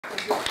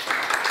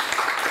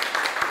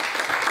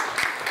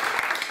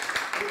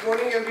Good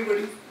morning,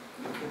 everybody.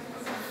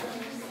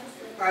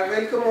 I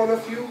welcome all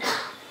of you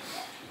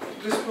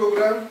to this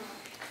program,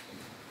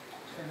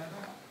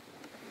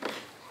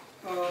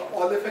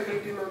 all the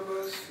faculty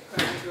members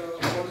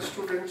and all the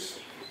students.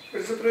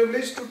 It's a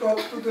privilege to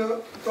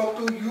talk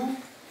to you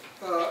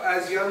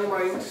as young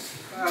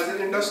minds. As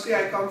an industry,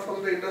 I come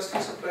from the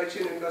supply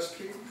chain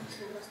industry,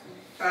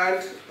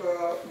 and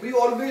we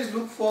always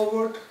look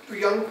forward to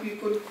young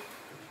people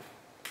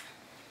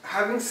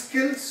having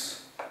skills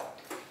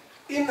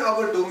in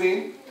our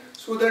domain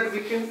so that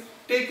we can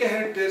take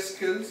ahead their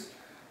skills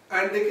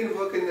and they can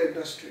work in the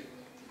industry.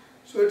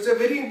 So it's a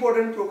very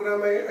important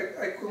program.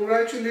 I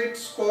congratulate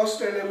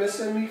SKUAST and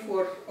MSME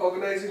for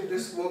organizing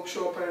this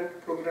workshop and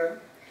program.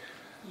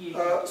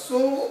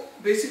 So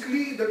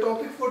basically the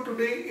topic for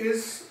today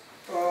is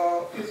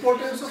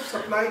importance of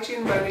supply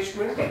chain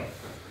management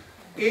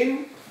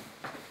in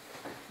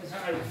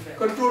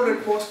controlled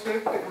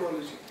atmospheric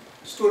technology,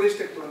 storage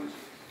technology.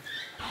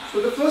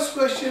 So the first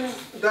question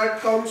that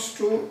comes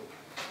to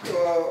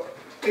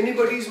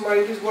anybody's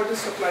mind is, what is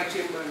supply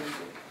chain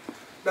management?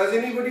 Does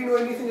anybody know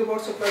anything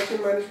about supply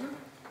chain management?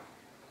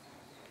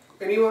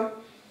 Anyone?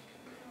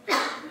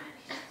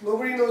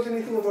 Nobody knows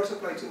anything about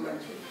supply chain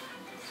management.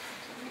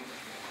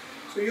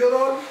 So you're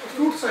all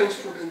fruit science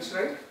students,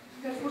 right?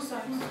 Yeah, fruit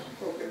science.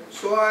 Okay.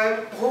 So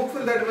I'm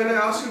hopeful that when I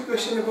ask you a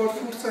question about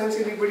fruit science,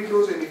 anybody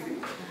knows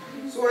anything.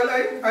 So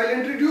I'll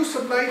introduce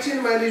supply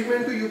chain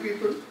management to you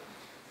people.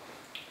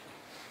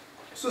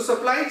 So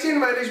supply chain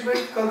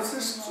management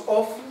consists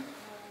of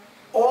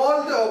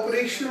all the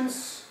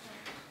operations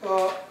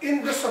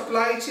in the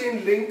supply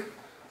chain link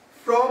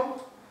from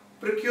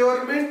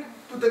procurement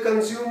to the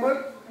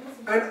consumer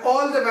and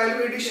all the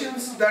value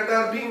additions that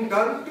are being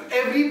done to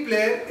every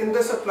player in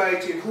the supply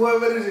chain,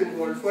 whoever is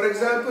involved. For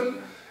example,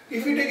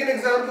 if we take an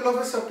example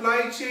of a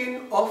supply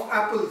chain of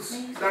apples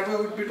that we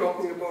would be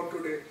talking about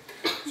today.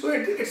 So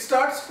it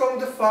starts from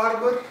the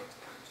farmer.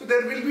 So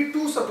there will be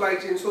two supply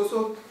chains.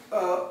 So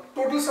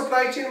total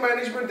supply chain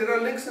management, there are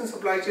links in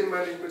supply chain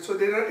management. So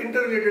there are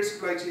interrelated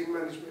supply chains.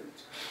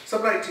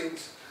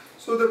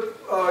 So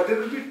there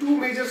will be two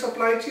major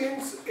supply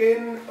chains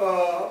in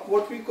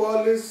what we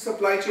call is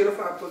supply chain of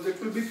apples. It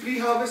will be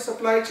pre-harvest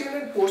supply chain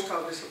and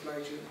post-harvest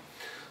supply chain.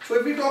 So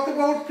if we talk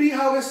about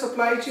pre-harvest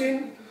supply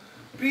chain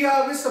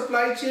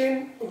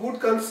would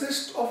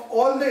consist of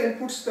all the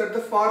inputs that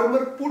the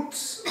farmer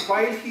puts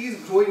while he is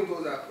growing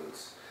those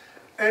apples.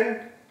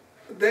 And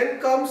then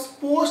comes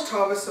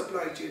post-harvest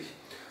supply chain.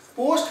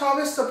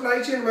 Post-harvest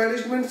supply chain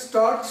management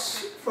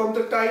starts from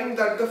the time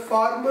that the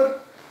farmer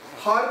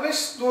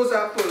harvests those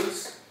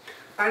apples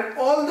and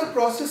all the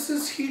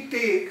processes he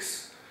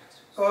takes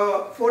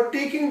for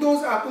taking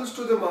those apples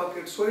to the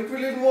market. So it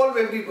will involve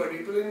everybody.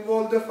 It will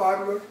involve the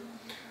farmer.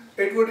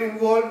 It would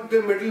involve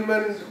the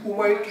middleman who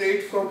might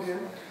trade from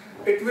him.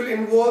 It will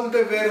involve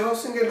the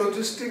warehousing and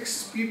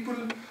logistics people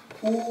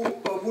who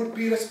would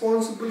be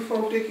responsible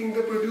for taking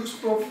the produce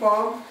from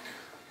farm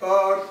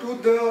to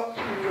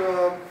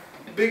the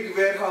big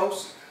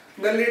warehouse,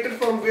 then later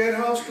from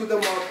warehouse to the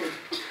market.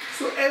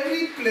 So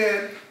every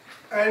player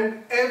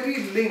and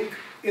every link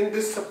in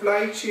this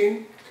supply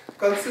chain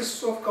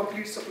consists of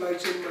complete supply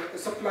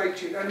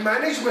chain and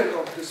management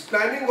of this,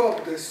 planning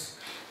of this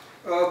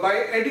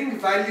by adding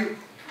value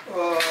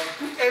to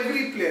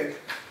every player.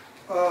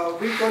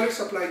 We call it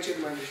supply chain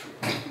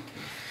management.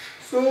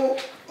 So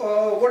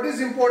what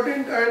is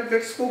important, and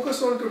let's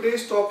focus on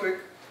today's topic,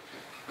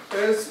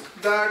 is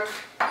that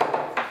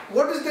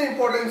what is the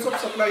importance of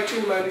supply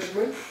chain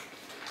management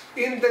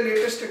in the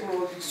latest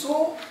technology.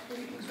 So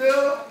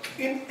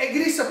in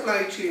agri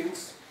supply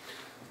chains,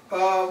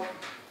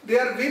 they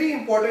are very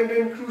important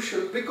and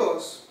crucial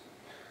because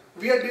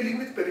we are dealing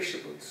with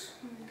perishables,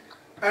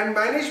 and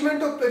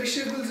management of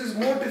perishables is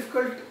more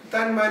difficult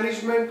than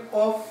management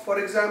of, for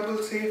example,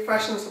 say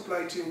fashion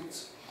supply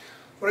chains.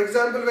 For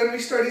example, when we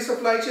study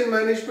supply chain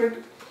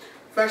management,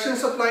 fashion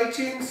supply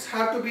chains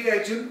have to be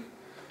agile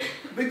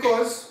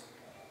because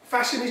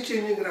fashion is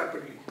changing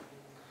rapidly.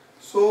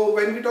 So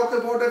when we talk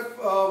about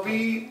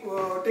always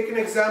take an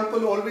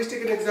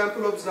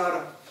example of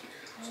Zara.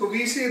 So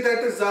we say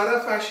that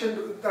Zara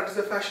fashion, that is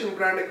a fashion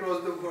brand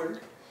across the world,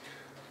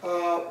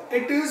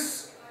 it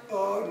is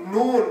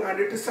known and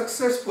it is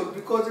successful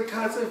because it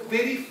has a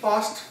very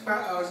fast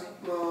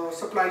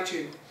supply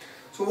chain.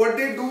 So what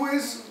they do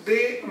is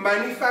they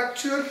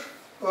manufacture.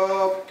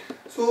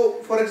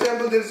 So for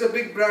example, there is a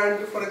big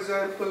brand, for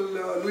example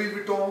Louis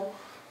Vuitton,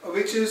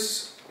 which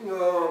is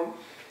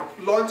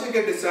launching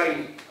a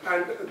design,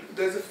 and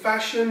there's a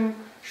fashion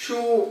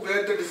show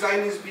where the design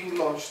is being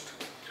launched.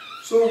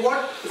 So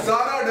what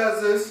Zara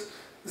does is,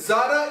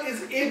 Zara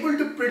is able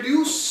to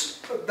produce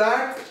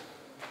that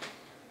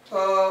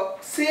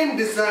same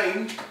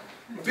design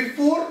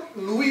before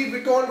Louis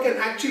Vuitton can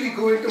actually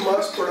go into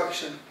mass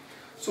production.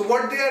 So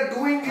what they are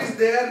doing is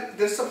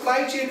their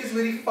supply chain is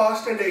very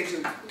fast and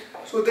agile.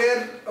 So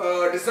their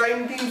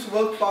design teams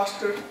work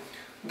faster,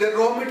 their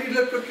raw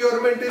material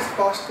procurement is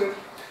faster,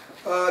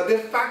 their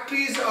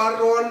factories are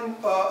on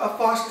a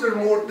faster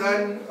mode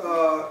than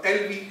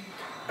LV,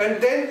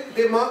 and then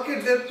they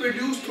market their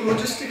produce through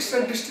logistics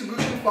and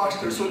distribution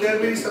faster, so they are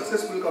very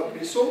successful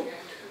companies. So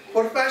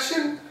for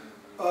fashion,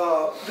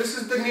 this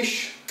is the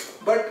niche,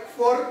 but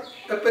for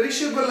a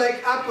perishable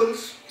like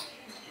apples,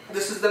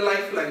 this is the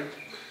lifeline.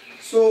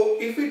 So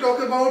if we talk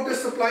about the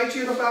supply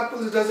chain of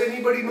apples, does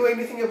anybody know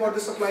anything about the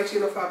supply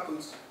chain of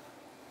apples?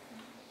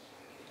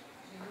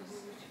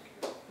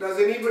 Does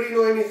anybody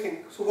know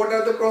anything? So what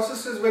are the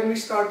processes when we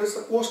start this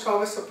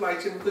post-harvest supply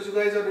chain? Because you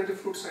guys are into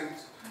fruit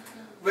science.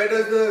 Where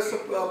does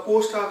the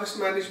post-harvest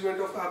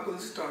management of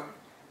apples start?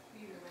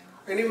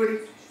 Anybody?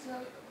 So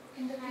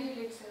in the field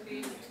itself.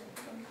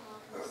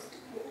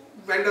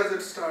 When does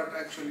it start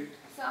actually?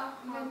 So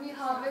when we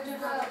harvest the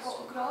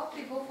crop,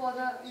 we go for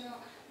the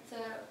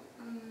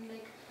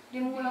like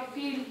removal of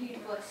field heat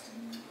first.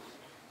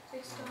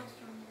 It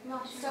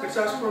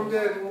starts from the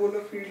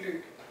removal of field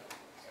heat.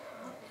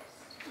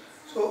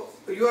 So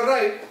you are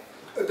right.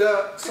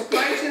 The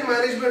supply chain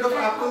management of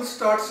apples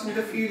starts in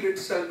the field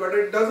itself, but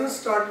it doesn't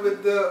start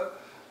with the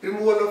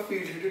removal of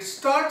field heat. It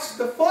starts,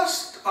 the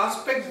first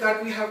aspect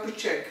that we have to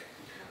check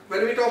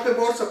when we talk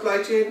about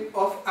supply chain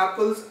of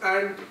apples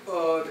and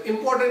the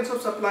importance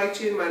of supply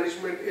chain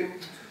management in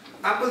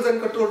apples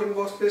and controlled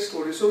environment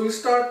storage. So we'll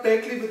start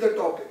directly with the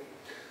topic.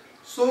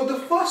 So the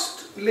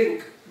first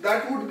link,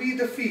 that would be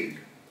the field.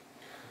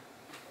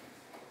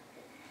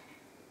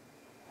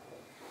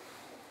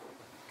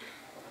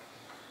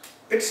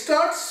 It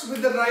starts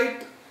with the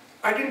right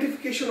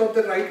identification of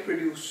the right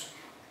produce.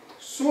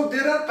 So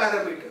there are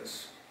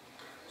parameters.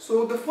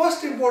 So the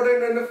first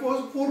important and the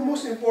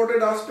foremost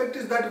important aspect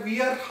is that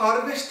we are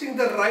harvesting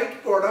the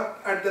right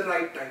product at the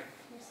right time.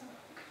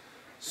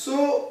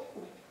 So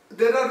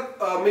there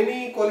are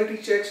many quality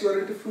checks. You are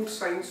into food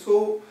science.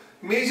 So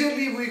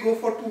majorly we go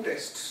for two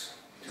tests.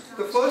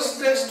 The first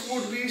test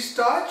would be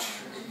starch.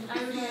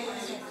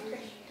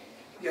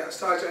 Yeah,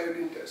 starch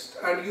iodine test,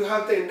 and you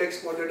have the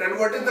index for that. And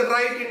what is the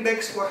right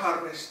index for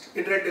harvest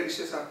in red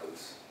delicious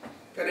apples?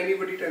 Can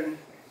anybody tell me?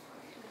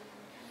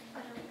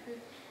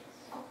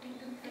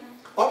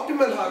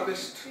 Optimal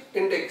harvest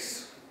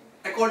index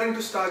according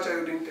to starch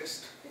iodine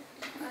test.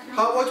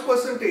 How much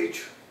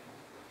percentage?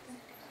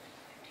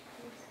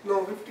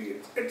 No,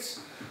 58.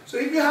 So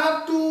if you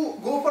have to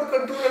go for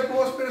controlled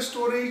atmosphere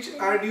storage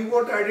and you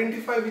want to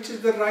identify which is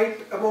the right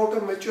amount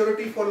of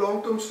maturity for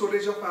long-term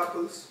storage of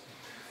apples,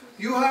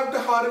 you have to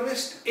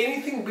harvest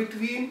anything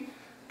between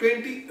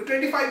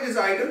 25 is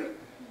ideal,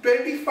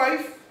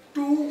 25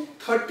 to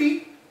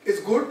 30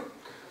 is good,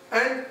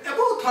 and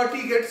above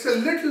 30 gets a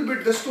little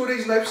bit, the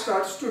storage life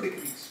starts to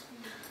decrease.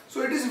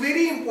 So it is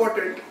very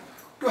important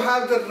to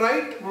have the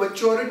right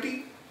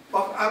maturity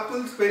of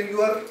apples when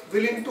you are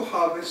willing to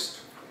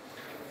harvest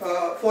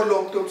for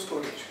long-term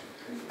storage.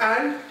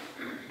 And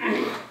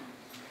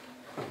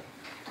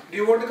do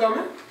you want to come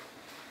in?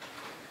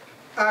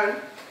 And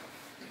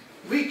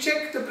we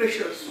check the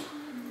pressures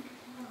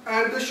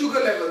and the sugar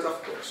levels,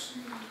 of course.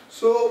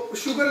 So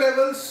sugar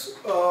levels,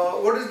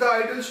 what is the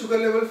ideal sugar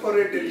level for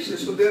red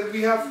delicious? So there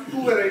we have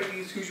two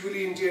varieties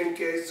usually in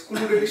J&K, it's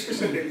Kulu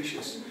delicious and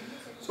delicious.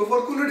 So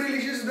for Kulu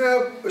delicious,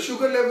 the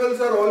sugar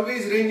levels are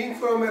always ranging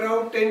from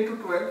around 10 to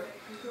 12,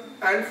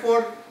 and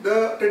for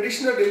the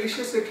traditional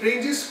delicious it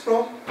ranges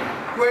from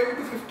 12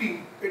 to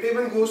 15. It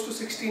even goes to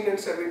 16 and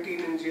 17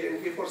 in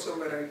J&K for some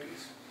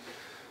varieties.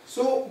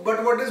 So,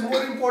 but what is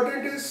more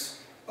important is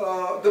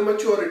the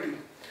maturity.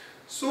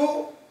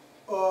 So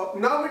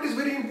now it is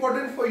very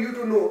important for you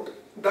to note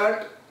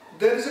that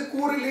there is a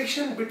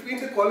correlation between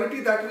the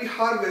quality that we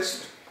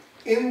harvest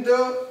in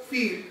the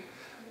field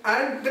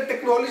and the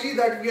technology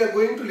that we are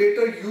going to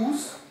later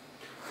use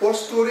for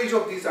storage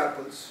of these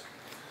apples.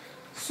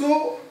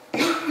 So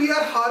if we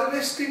are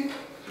harvesting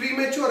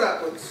premature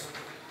apples,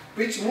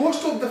 which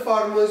most of the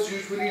farmers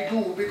usually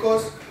do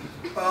because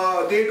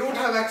they don't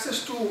have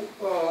access to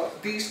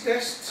these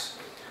tests,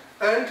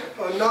 and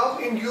now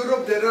in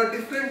Europe there are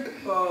different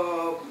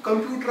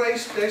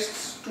computerized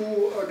tests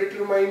to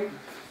determine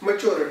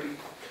maturity.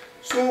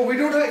 So we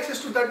don't have access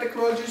to that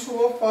technology, so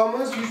what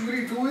farmers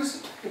usually do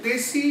is they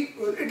see,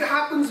 it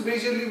happens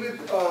majorly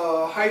with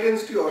high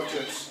density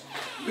orchards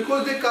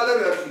because they color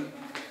early.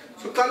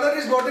 So color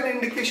is not an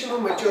indication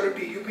of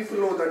maturity, you people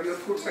know that, you are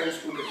food science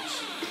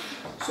students.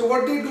 So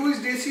what they do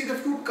is they see the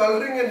fruit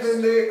coloring and then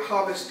they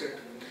harvest it.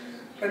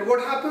 And what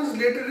happens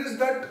later is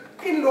that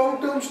in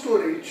long-term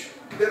storage,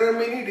 there are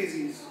many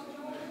diseases.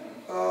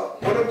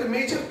 One of the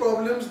major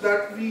problems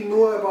that we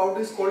know about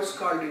is called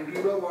scalding. Do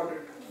you know about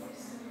it?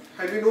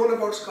 Have you known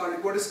about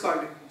scalding? What is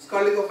scalding?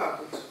 Scalding of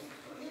apples.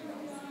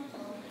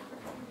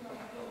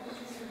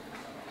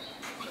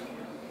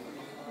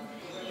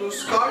 So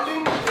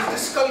scalding is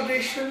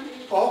discoloration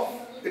of,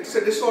 it's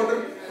a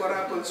disorder for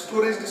apples,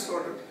 storage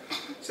disorder.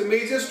 It's a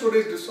major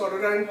storage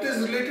disorder and it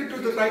is related to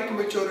the right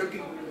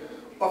maturity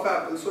of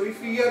apples. So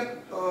if we are,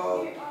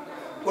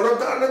 one of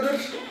the another,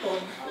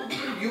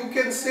 you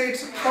can say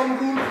it's a thumb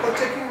rule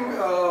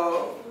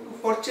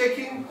for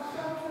checking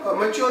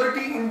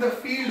maturity in the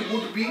field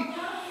would be,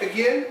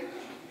 again,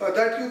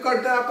 that you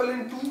cut the apple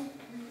in two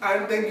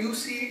and then you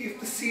see if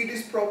the seed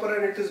is proper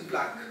and it is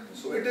black.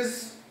 So it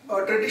is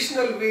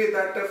traditional way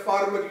that a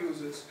farmer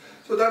uses.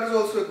 So that is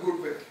also a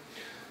good way.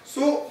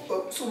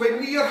 So, so when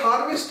we are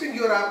harvesting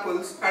your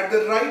apples at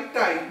the right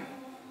time,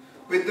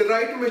 with the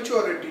right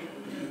maturity,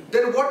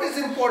 then what is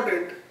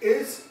important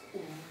is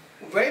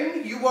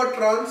when you are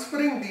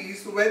transferring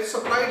these, when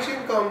supply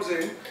chain comes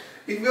in,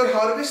 if you are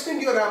harvesting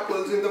your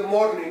apples in the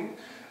morning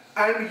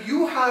and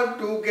you have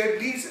to get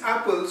these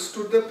apples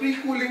to the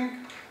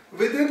pre-cooling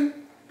within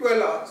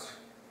 12 hours.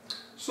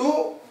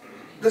 So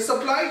the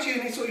supply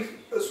chain is,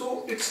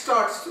 so it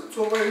starts,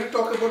 so when we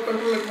talk about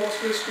controlled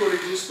atmosphere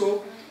storages,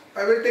 so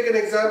I will take an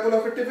example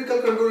of a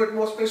typical controlled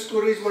atmosphere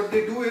storage. What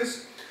they do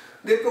is,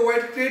 they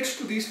provide crates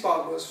to these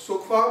farmers. So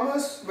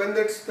farmers, when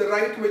that's the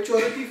right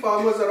maturity,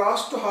 farmers are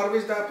asked to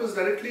harvest the apples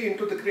directly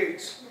into the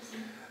crates.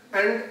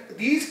 And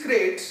these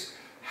crates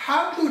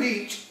have to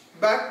reach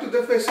back to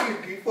the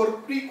facility for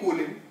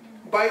pre-cooling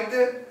by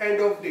the end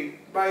of day,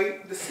 by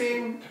the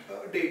same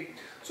day.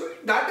 So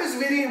that is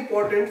very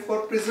important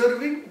for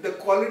preserving the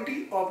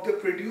quality of the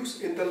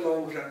produce in the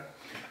long run.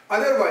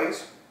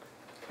 Otherwise,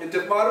 if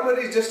the farmer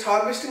is just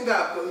harvesting the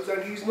apples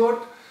and he's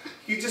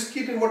just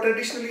keeping what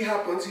traditionally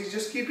happens, he's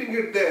just keeping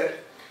it there,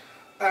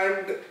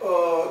 and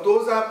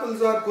those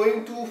apples are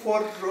going to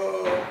for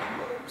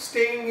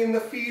staying in the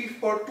field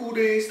for 2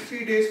 days,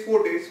 3 days,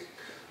 4 days.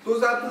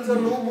 Those apples are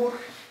no more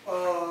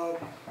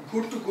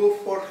good to go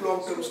for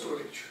long-term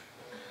storage,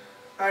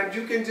 and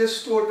you can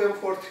just store them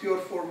for 3 or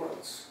 4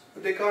 months.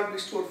 They can't be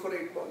stored for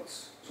 8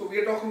 months. So we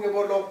are talking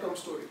about long-term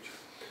storage.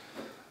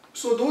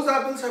 So those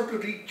apples have to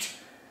reach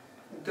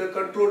the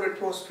controlled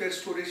atmosphere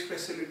storage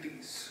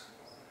facilities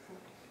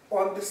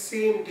on the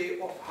same day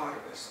of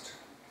harvest,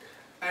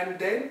 and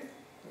then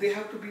they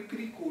have to be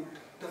pre-cooled.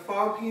 The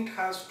farm heat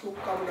has to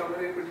come down.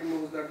 Everybody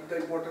knows that, the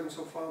importance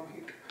of farm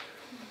heat.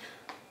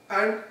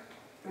 And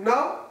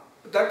now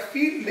that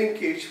field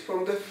linkage,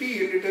 from the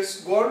field it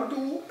has gone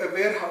to a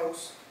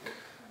warehouse.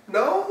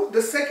 Now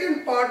the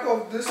second part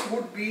of this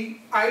would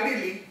be,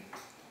 ideally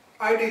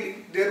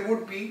there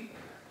would be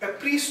a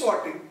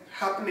pre-sorting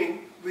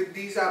happening with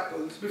these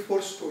apples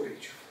before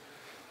storage.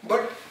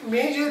 But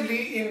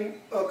majorly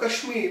in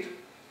Kashmir,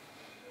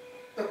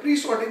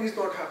 pre-sorting is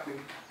not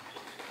happening.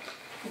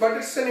 But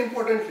it's an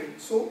important thing.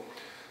 So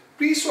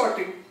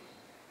pre-sorting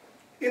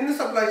in the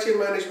supply chain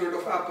management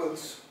of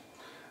apples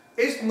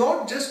is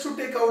not just to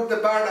take out the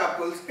bad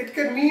apples. It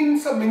can mean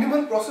some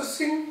minimal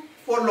processing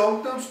for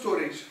long-term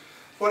storage.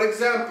 For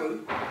example,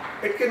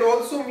 it can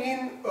also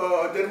mean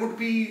there would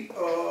be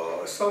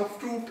some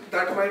fruit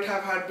that might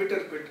have had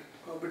bitter pit.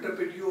 Bitter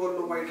pit, you all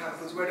know why it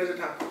happens. Why does it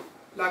happen?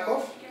 Lack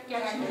of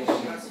calcium.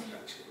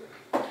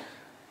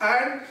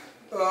 And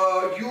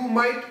you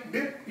might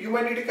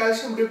need a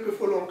calcium dip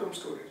before long-term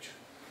storage.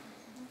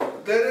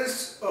 There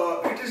is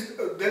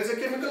a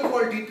chemical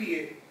called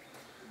DPA.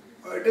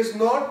 It is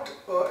not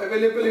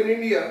available in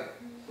India,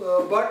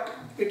 but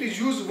it is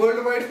used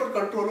worldwide for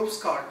control of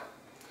scald.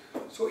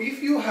 So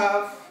if you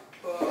have,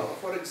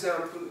 for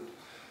example,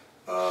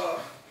 a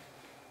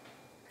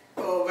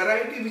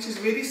variety which is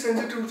very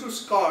sensitive to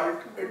scald,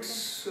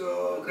 it's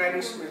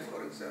Granny Smith,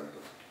 for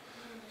example.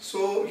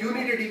 So you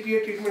need a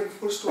DPA treatment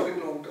before storing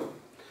long term.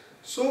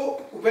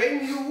 So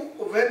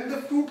when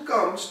the fruit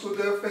comes to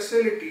the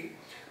facility,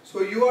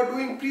 so you are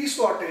doing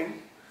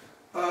pre-sorting,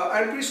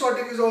 and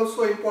pre-sorting is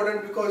also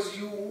important because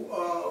you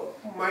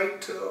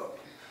might,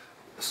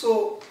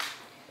 so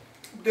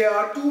there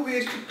are two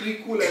ways to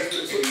pre-cool as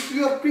well. So if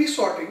you are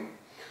pre-sorting,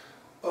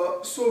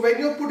 so when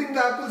you are putting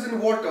the apples in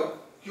water,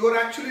 you are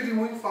actually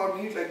removing farm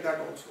heat like that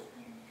also.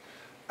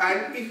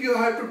 And if you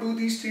have to do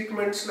these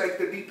treatments like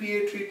the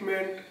DPA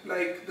treatment,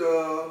 like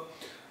the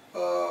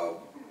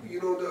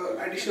the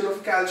addition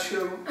of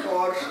calcium,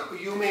 or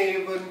you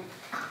may even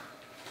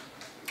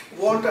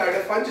want to add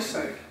a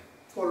fungicide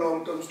for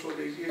long-term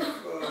storage.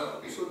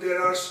 So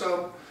there are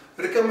some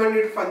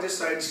recommended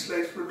fungicides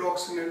like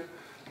fludoxonil,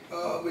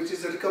 which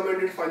is a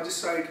recommended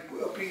fungicide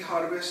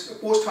pre-harvest,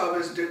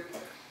 post-harvest dip.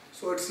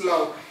 So it's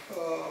allowed,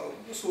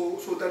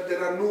 so that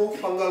there are no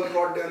fungal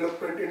rot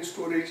development in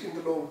storage in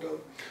the long term.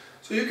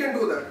 So you can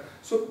do that.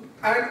 So,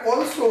 and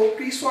also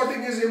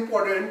pre-sorting is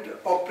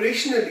important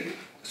operationally.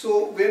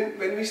 So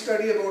when we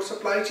study about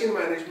supply chain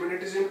management,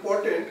 it is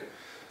important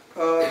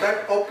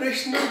that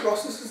operational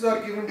processes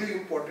are given due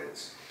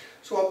importance.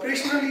 So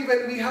operationally,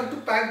 when we have to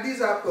pack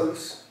these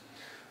apples,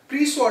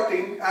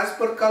 pre-sorting as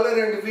per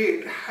color and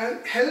weight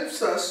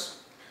helps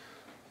us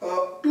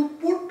to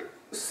put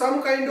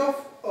some kind of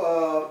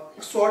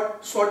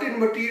sorted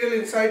material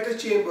inside the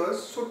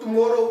chambers. So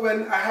tomorrow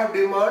when I have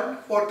demand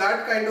for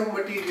that kind of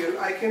material,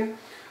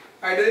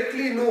 I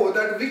directly know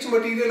that which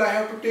material I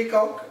have to take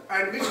out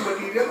and which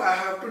material I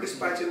have to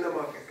dispatch in the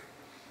market.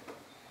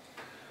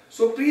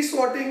 So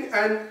pre-sorting,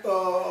 and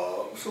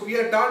so we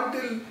are done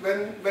till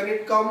when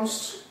it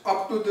comes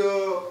up to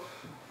the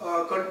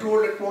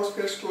controlled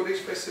atmosphere storage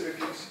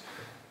facilities.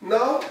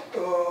 Now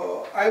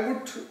I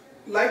would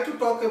like to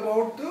talk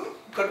about the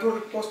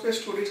controlled atmosphere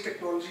storage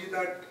technology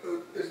that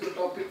is the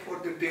topic for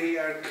the day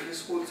and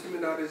this whole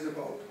seminar is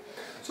about.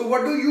 So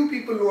what do you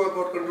people know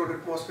about controlled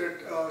atmosphere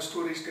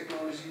storage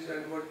technologies,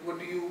 and what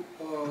do you,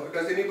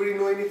 does anybody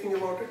know anything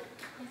about it?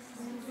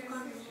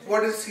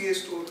 What is CA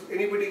store?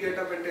 Anybody get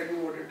up and tell me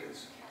what it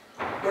is?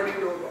 What do you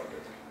know about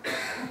it?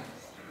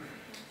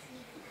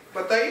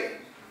 बताइए?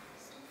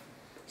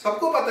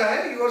 सबको पता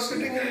है, you are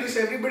sitting in this,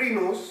 everybody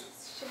knows.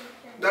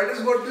 That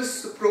is what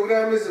this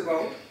program is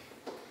about.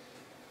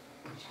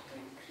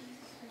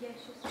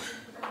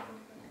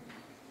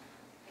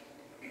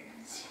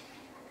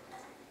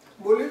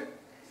 बोले?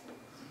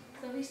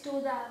 So we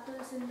store the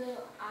apples in the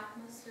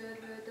atmosphere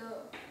where the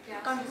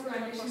gaseous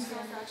conditions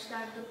are such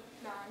that the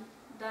plant,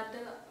 that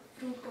the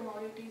fruit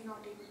commodity is not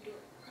able to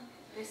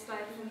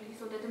respire fully,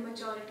 so that the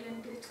maturity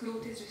and its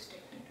growth is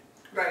restricted.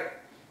 Right.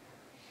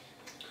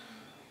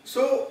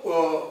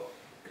 So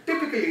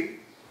typically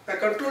a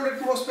controlled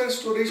atmosphere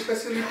storage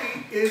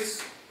facility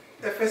is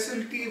a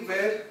facility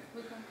where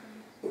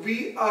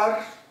we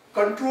are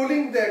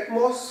controlling the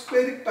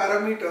atmospheric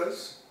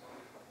parameters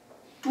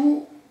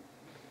to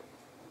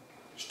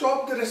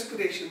stop the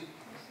respiration,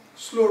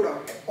 slow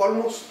down,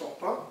 almost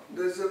stop.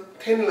 There is a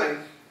thin line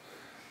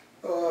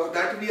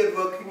that we are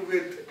working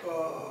with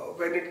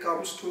when it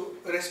comes to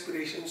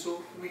respiration.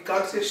 So we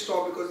can't say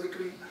stop because it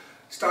will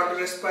start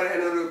to respire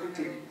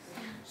anaerobically.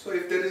 So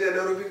if there is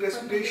anaerobic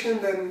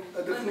respiration, then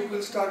the fruit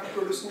will start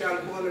producing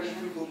alcohol and it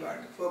will go bad.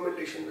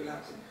 Fermentation will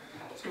happen.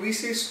 So we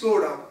say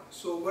slow down.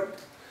 So what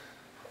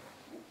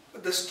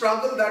the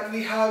struggle that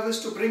we have is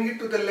to bring it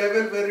to the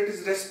level where it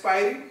is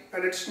respiring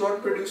and it's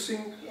not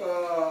producing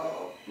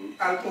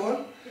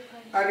alcohol,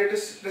 and it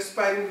is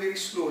respiring very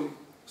slowly.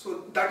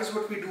 So that is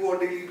what we do on a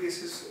daily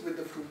basis with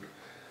the fruit.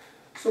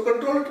 So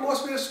controlled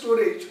atmosphere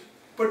storage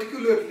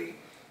particularly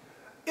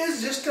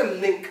is just a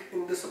link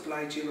in the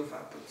supply chain of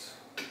apples.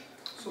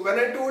 So when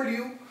I told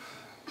you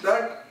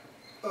that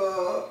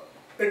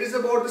it is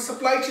about the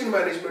supply chain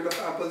management of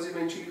apples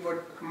eventually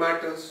what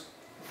matters,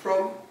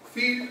 from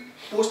field,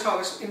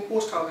 post-harvest, in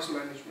post-harvest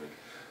management,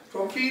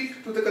 from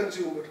field to the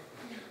consumer.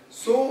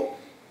 So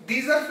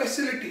these are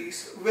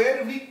facilities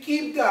where we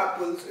keep the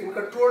apples in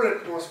controlled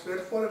atmosphere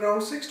for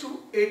around 6 to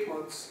 8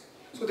 months.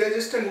 So they are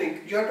just a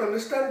link. You have to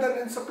understand that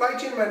in supply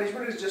chain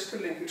management it's just a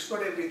link, it's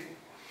not everything.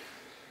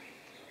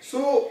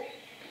 So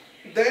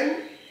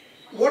then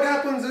what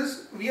happens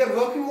is we are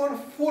working on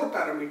 4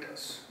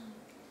 parameters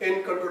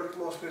in controlled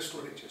atmosphere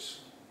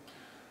storages.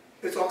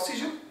 It's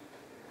oxygen,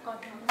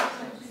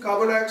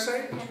 carbon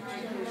dioxide,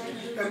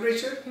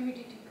 temperature,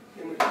 humidity.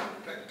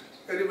 Right.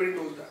 Everybody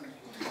knows that.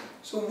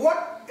 So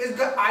what is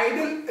the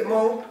ideal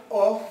amount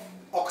of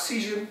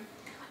oxygen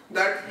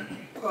that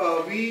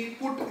we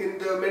put in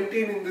the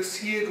maintain in the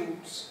CA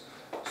rooms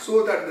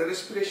so that the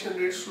respiration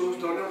rate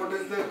slows down, and what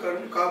is the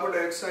carbon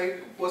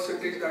dioxide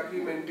percentage that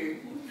we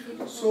maintain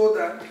so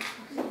that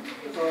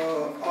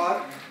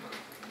our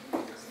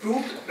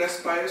fruit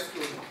respires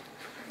slowly?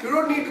 You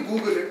don't need to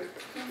Google it.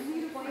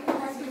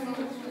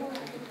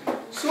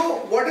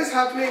 So what is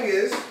happening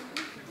is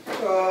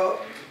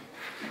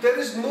there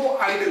is no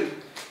ideal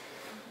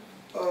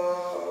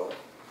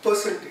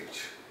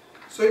percentage.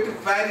 So it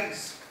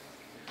varies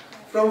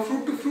from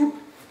fruit to fruit.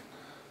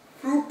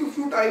 Fruit to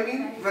fruit, I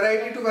mean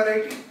variety to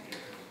variety.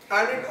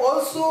 And it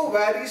also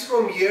varies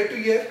from year to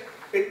year.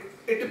 It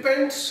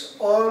depends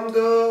on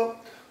the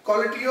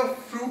quality of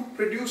fruit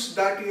produced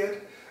that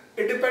year.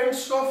 It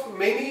depends on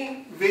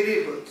many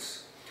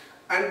variables.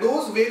 And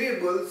those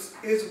variables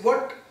is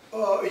what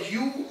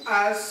you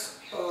as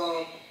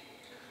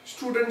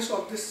students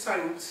of this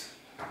science,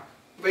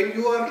 when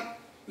you are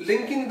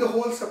linking the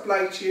whole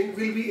supply chain,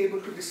 will be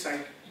able to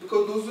decide,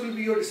 because those will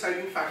be your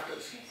deciding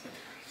factors.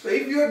 So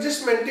if you are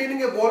just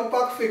maintaining a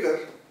ballpark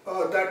figure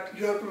that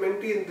you have to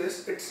maintain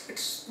this,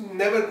 it's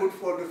never good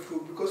for the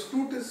fruit, because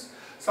fruit is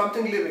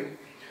something living.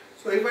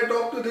 So if I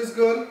talk to this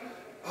girl,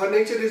 her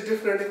nature is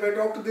different. If I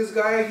talk to this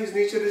guy, his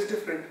nature is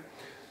different.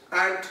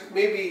 And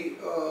maybe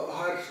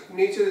her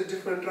nature is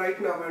different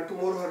right now, and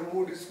tomorrow her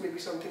mood is maybe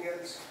something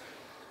else.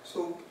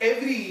 So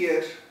every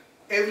year,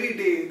 every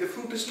day, the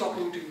fruit is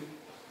talking to you.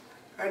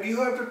 And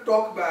you have to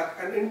talk back,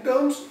 and in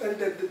terms, and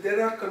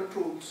there are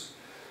controls.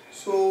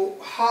 So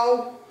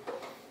how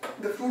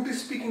the fruit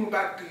is speaking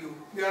back to you.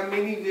 There are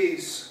many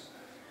ways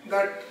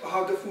that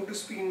how the fruit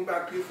is speaking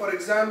back to you. For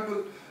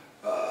example,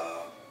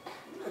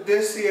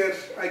 this year,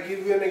 I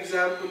give you an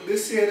example.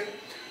 This year,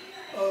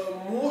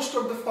 most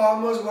of the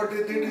farmers, what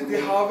they did is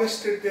they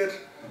harvested their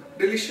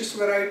delicious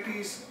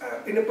varieties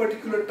in a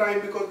particular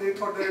time because they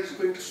thought that it's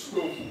going to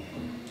snow.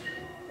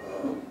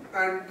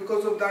 And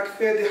because of that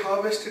fear, they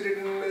harvested it,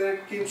 and then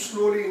it came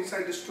slowly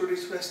inside the storage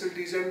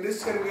facilities. And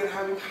this year we are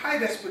having high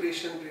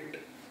respiration rate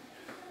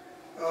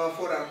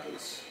for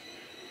apples.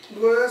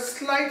 We are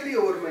slightly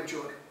over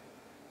mature.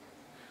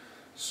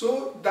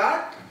 So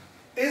that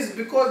is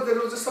because there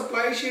was a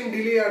supply chain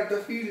delay at the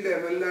field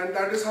level, and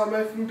that is how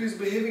my fruit is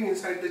behaving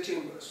inside the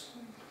chambers.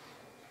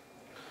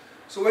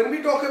 So when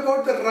we talk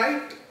about the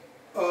right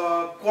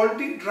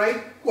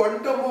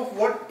quantum of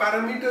what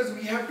parameters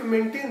we have to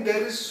maintain,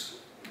 there is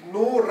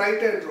no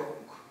right and wrong.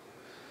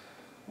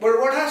 But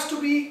what has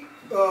to be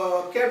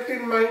kept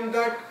in mind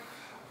that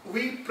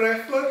we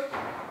prefer,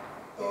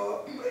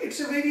 it's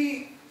a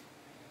very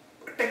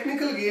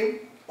technical game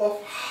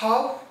of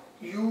how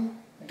you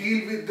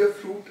deal with the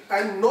fruit,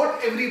 and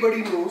not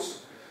everybody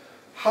knows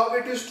how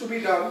it is to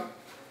be done,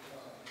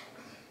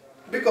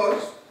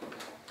 because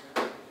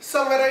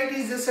some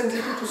varieties are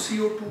sensitive to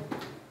CO2.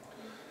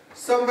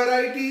 Some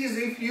varieties,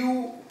 if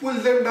you pull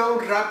them down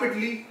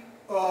rapidly,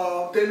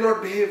 they'll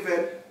not behave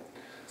well.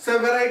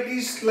 Some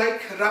varieties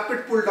like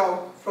rapid pull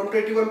down from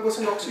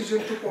 21%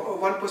 oxygen to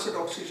 1%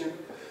 oxygen.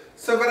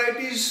 Some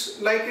varieties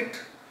like it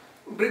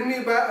bring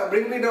me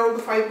down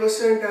to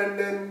 5% and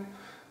then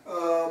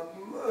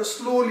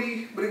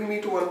slowly bring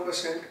me to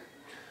 1%.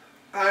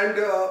 And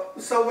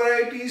some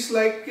varieties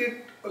like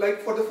it,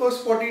 like for the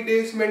first 40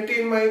 days,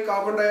 maintain my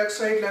carbon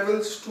dioxide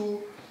levels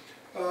to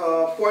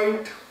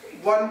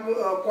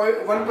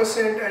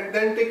 0.1% and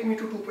then take me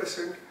to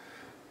 2%.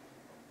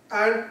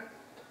 And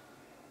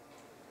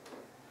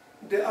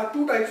there are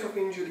two types of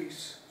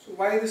injuries. So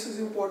why this is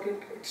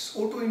important? It's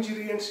O2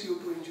 injury and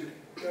CO2 injury.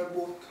 They are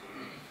both.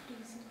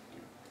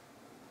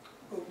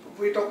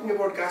 We're talking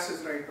about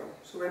gases right now.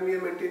 So when we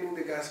are maintaining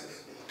the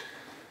gases.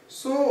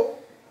 So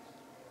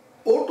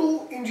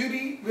O2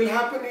 injury will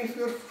happen if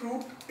your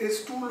fruit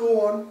is too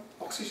low on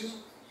oxygen.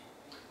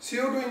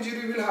 CO2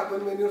 injury will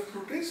happen when your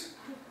fruit is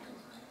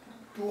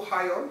too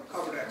high on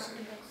carbon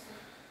dioxide.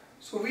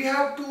 So we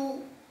have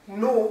to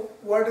know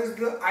what is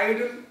the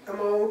ideal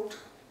amount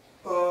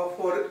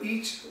for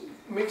each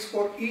mix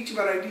for each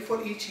variety for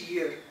each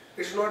year.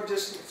 It's not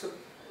just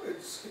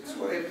it's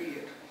for every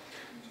year.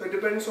 So it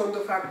depends on the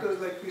factors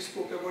like we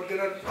spoke about.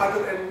 There are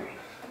other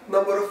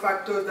number of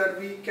factors that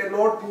we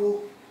cannot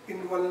go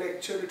in one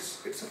lecture.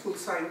 It's a full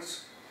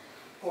science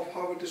of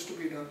how it is to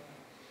be done.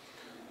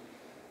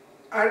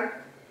 And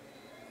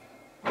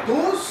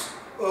those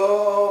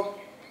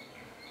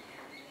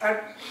and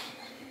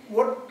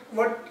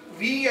what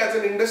we as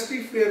an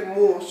industry fear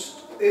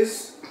most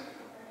is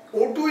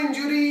O2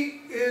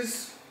 injury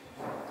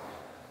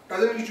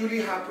doesn't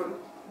usually happen,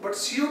 but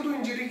CO2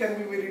 injury can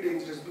be very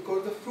dangerous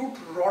because the fruit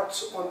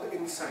rots on the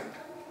inside.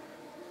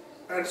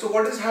 And so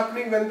what is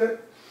happening when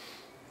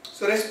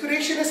so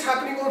respiration is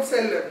happening on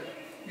cell level,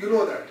 you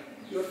know that,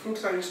 you're fruit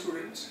science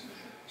students.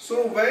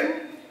 So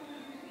when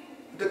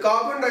the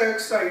carbon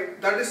dioxide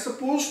that is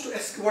supposed to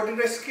escape, what it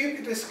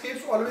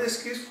always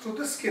escapes through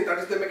the skin, that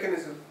is the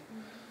mechanism.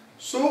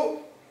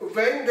 So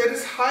when there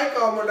is high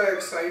carbon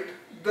dioxide,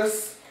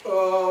 this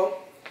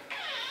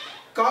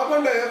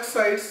carbon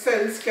dioxide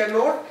cells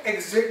cannot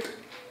exit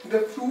the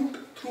fruit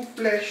through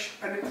flesh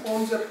and it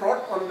forms a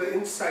rot on the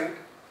inside,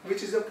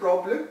 which is a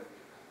problem.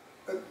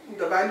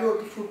 The value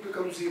of the fruit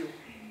becomes zero.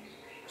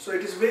 So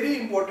it is very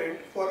important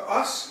for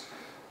us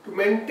to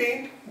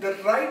maintain the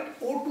right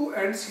O2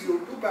 and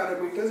CO2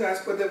 parameters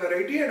as per the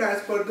variety and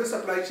as per the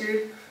supply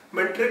chain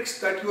metrics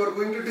that you are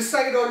going to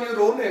decide on your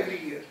own every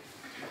year.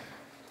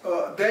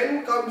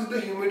 Then comes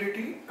the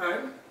humidity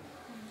and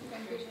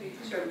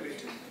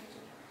temperature.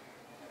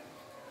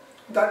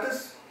 That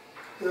is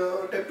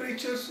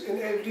temperatures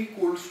in every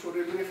cold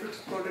storage, even if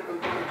it's not a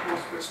controlled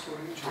atmosphere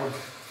storage.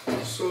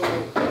 So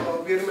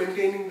we are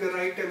maintaining the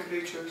right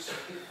temperatures.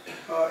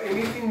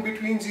 Anything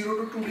between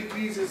 0 to 2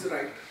 degrees is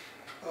right.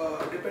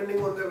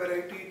 Depending on the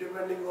variety,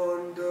 depending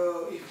on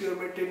if you are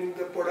maintaining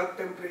the product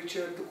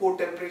temperature, the core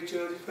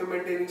temperatures, if you are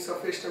maintaining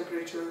surface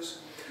temperatures,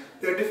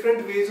 there are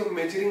different ways of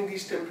measuring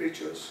these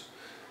temperatures.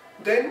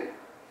 Then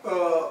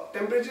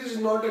temperature is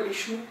not an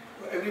issue.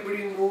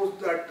 Everybody knows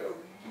that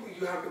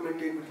you have to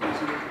maintain between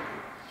 0 to 2.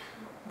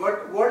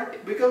 But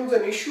what becomes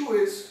an issue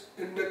is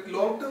in the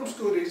long-term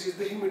storage is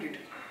the humidity.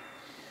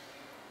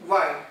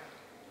 Why?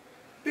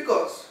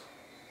 Because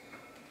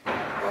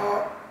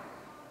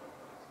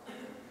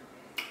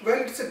well,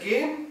 it's a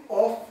game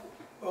of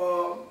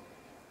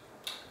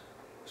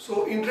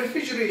so in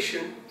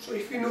refrigeration. So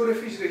if you know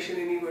refrigeration,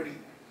 anybody,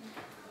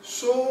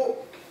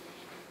 so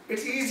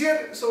it's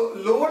easier. So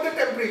lower the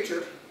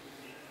temperature,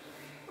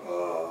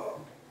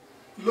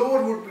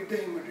 lower would be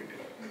the humidity.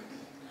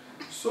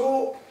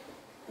 So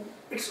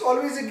it's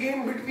always a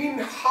game between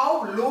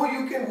how low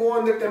you can go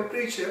on the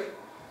temperature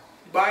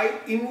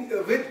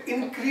with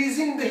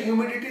increasing the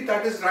humidity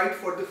that is right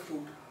for the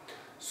fruit.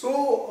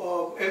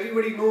 So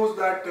everybody knows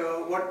that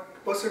what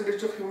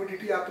percentage of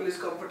humidity apple is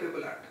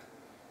comfortable at.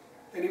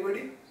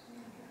 Anybody?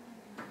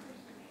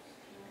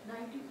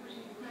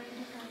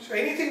 90%. So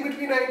anything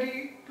between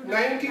 90 to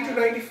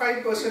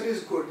 95%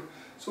 is good.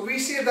 So we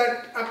say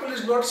that apple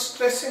is not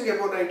stressing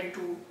about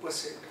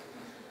 92%.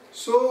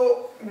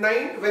 So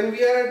when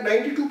we are at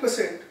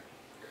 92%,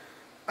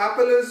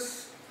 apple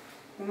is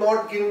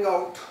not giving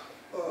out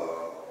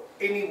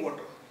any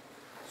water.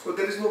 So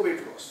there is no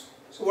weight loss.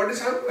 So what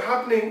is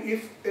happening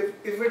if it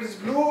is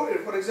below,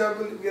 for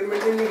example, we are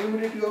maintaining a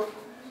humidity of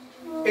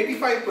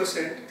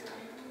 85%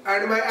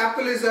 and my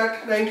apple is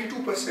at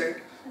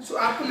 92%. So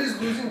apple is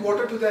losing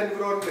water to the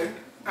environment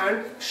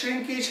and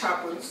shrinkage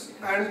happens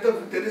and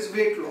there is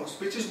weight loss,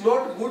 which is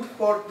not good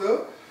for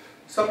the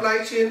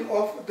supply chain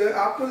of the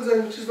apples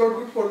and which is not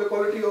good for the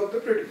quality of the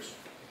produce.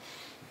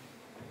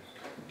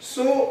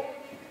 So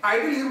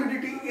ideal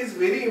humidity is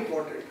very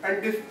important,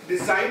 and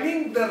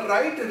designing the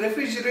right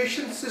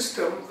refrigeration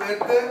system where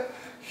the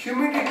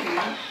humidity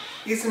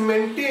is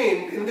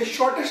maintained in the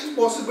shortest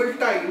possible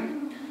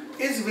time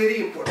is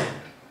very important.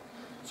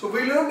 So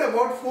we learned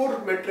about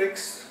 4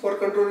 metrics for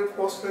controlling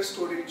atmosphere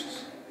storage.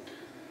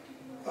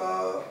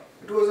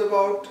 It was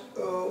about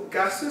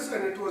gases,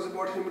 and it was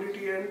about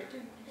humidity and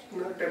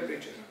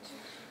temperature.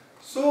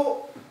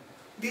 So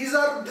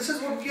this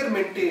is what we are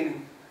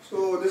maintaining.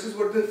 So this is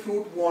what the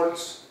fruit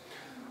wants.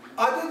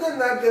 Other than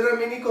that, there are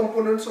many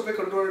components of a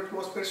controlled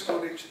atmosphere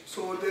storage.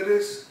 So there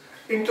is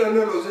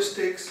internal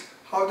logistics,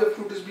 how the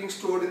fruit is being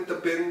stored in the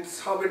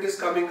bins, how it is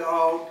coming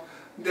out.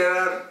 There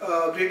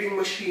are grading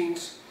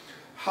machines,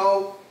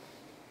 how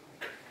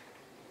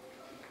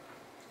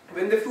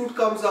when the fruit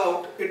comes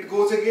out, it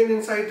goes again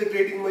inside the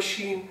grading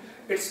machine.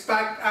 It's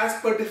packed as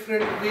per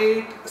different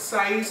weight,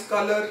 size,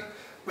 color,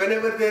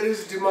 whenever there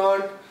is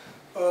demand.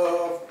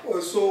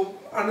 So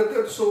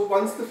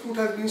once the fruit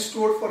has been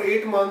stored for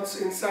 8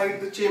 months inside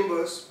the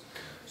chambers,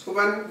 so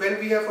when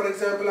we have, for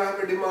example, I have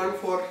a demand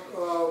for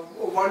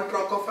 1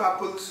 truck of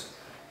apples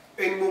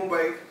in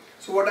Mumbai.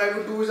 So what I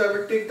would do is I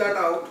would take that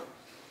out,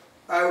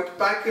 I would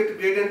pack it,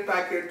 grade and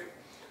pack it.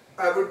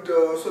 I would,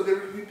 so there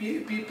will be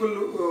people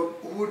who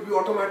would be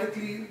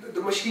automatically,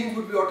 the machines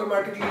would be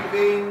automatically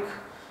weighing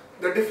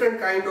the different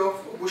kind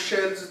of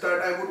bushels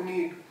that I would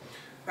need,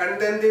 and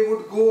then they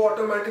would go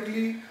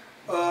automatically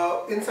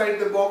inside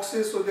the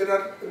boxes. So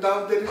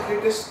now there is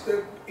latest,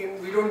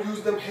 we don't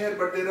use them here,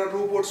 but there are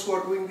robots who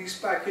are doing these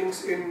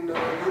packings in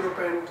Europe,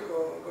 and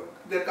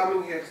they're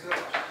coming here. So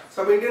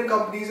some Indian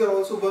companies are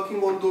also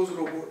working on those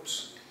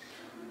robots.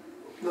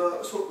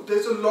 So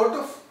there's a lot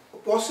of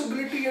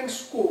possibility and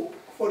scope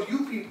for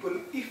you people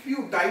if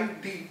you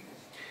dive deep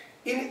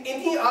in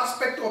any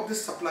aspect of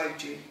this supply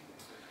chain.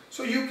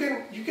 So you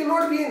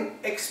cannot be an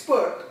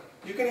expert.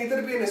 You can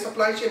either be a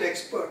supply chain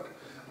expert,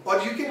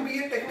 or you can be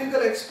a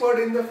technical expert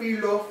in the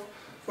field of,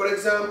 for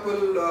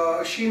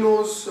example, she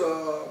knows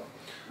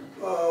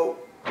how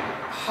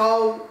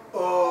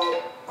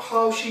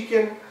she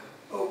can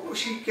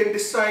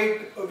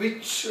decide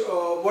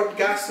what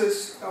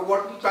gases,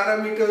 what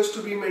parameters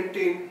to be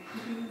maintained.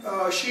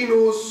 She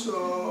knows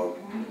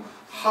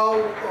how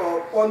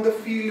on the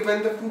field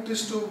when the fruit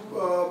is to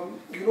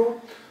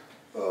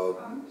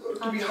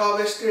be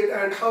harvested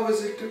and how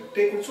is it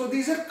taken. So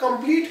these are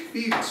complete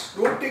fields,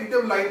 don't take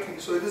them lightly.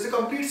 So there is a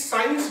complete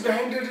science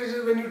behind it.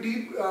 When you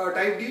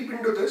dive deep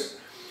into this,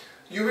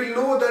 you will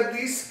know that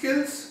these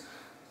skills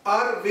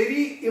are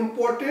very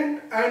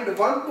important, and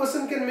one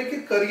person can make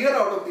a career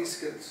out of these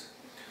skills.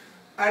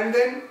 And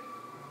then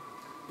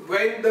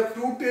when the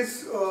fruit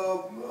is,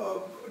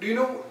 do you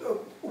know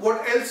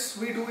what else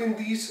we do in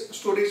these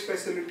storage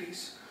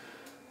facilities?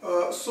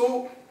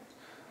 So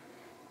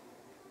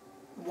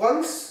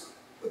once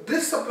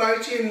this supply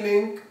chain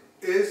link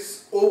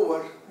is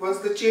over, once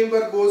the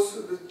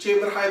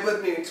chamber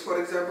hibernates, for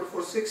example,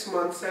 for 6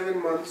 months,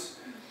 7 months,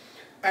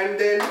 and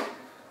then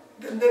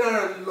there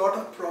are a lot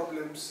of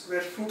problems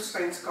where fruit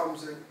science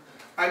comes in.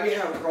 I may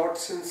have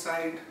rots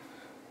inside,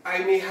 I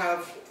may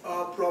have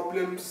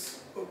problems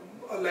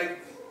like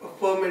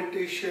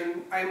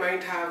fermentation, I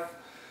might have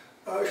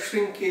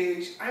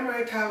shrinkage, I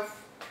might have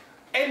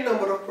n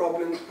number of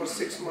problems for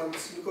 6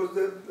 months, because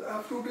the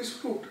fruit is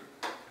fruit.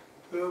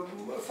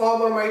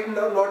 Farmer might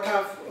not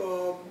have,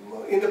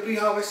 in the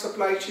pre-harvest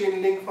supply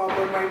chain link,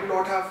 farmer might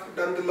not have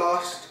done the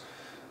last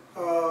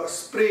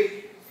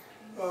spray,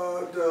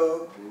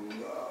 the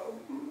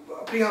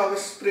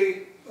pre-harvest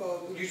spray.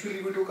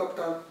 Usually we do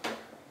Kaptan,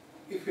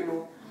 if you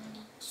know.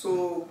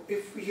 So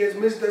if he has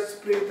missed that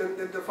spray, then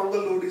the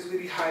fungal load is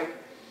very high,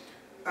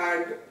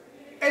 and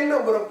n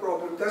number of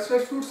problems. That's where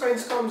fruit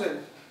science comes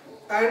in,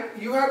 and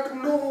you have to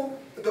know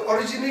the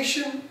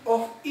origination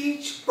of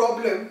each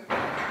problem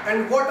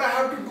and what I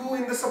have to do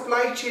in the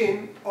supply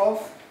chain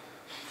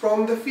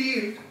from the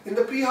field, in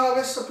the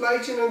pre-harvest supply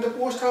chain and the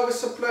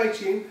post-harvest supply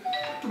chain,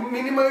 to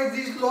minimize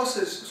these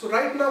losses. So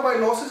right now my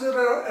losses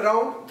are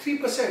around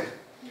 3%,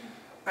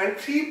 and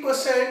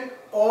 3%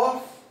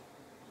 of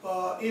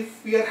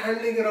if we are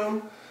handling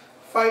around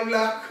 5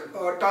 lakh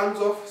tons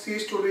of seed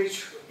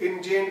storage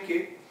in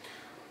J&K,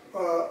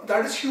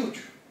 that is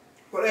huge.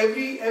 For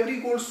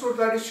every cold store,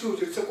 that is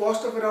huge. It's a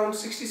cost of around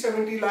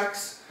 60-70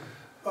 lakhs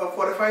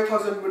for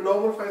a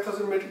normal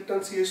 5,000 metric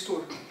ton CA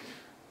store.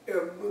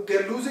 They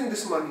are losing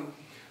this money,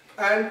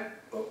 and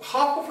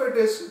half of it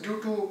is due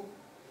to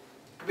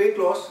weight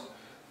loss,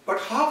 but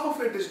half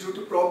of it is due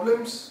to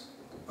problems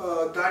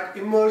that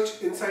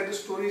emerge inside the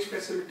storage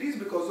facilities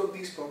because of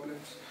these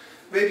problems,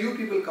 where you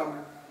people come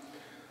in.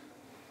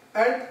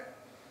 And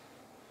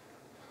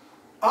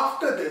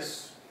after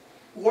this,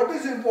 what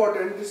is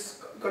important,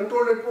 this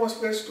controlled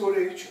atmosphere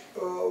storage,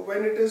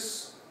 when it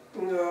is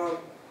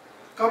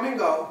coming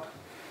out,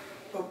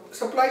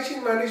 supply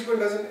chain management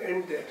doesn't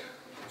end there.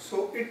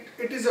 So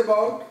it is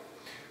about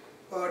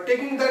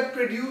taking that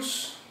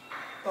produce,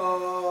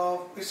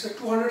 it's a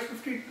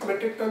 250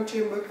 metric ton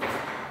chamber.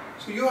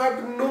 So you have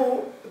to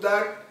know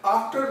that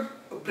after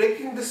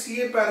breaking the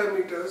CA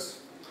parameters,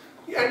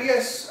 And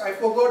yes, I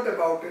forgot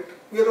about it.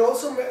 We are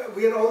also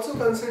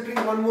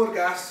considering one more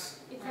gas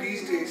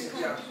these days.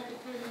 Yeah,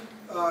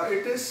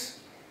 it is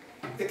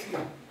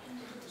ethylene.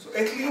 So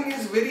ethylene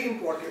is very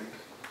important,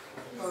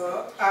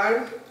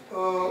 and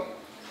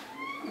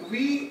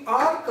we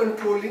are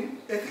controlling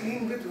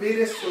ethylene with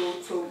various.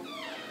 So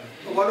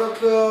one of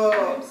the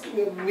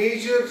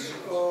major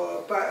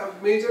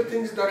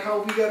things that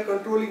how we are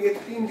controlling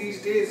ethylene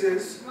these days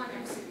is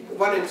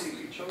 1-MCP.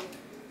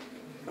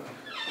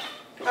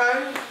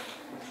 And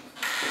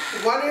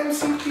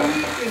 1-MCP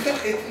is an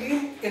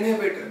ethylene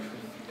inhibitor,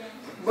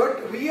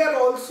 but we are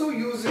also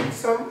using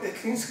some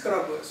ethylene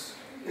scrubbers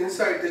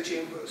inside the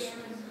chambers.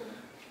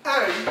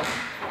 And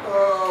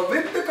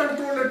with the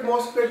controlled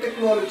atmosphere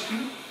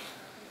technology,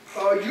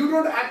 you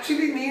don't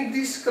actually need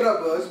these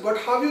scrubbers, but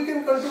how you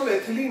can control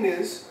ethylene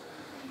is,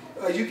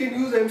 you can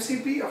use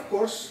MCP of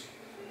course,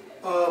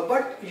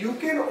 but you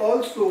can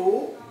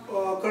also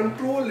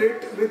control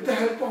it with the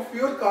help of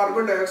your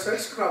carbon dioxide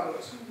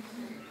scrubbers.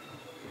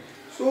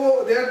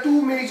 So there are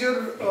two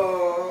major,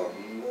 so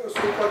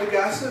for the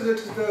gases it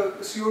is the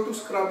CO2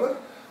 scrubber.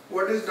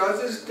 What it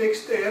does is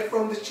takes the air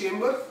from the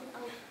chamber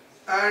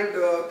and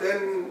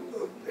then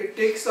it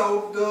takes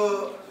out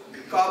the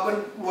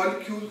carbon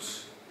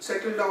molecules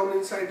settle down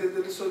inside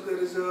it. So there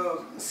is a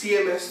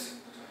CMS,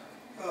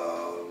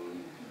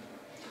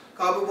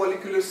 carbon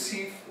molecular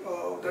sieve,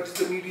 that is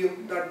the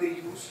medium that they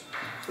use.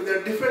 So there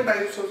are different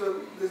types of,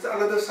 there's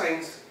another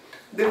science.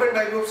 Different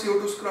type of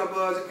CO2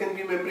 scrubbers, it can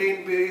be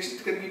membrane based,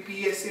 it can be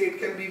PSA, it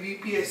can be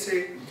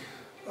VPSA,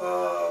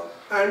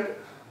 and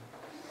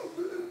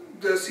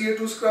the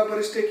CO2 scrubber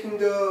is taking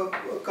the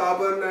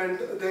carbon and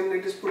then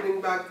it is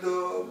putting back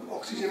the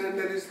oxygen, and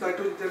there is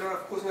nitrogen. There are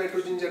of course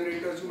nitrogen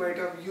generators.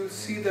 You'll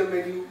see them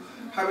when you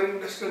have an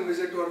industrial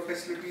visit or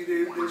facility.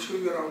 They'll show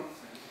you around,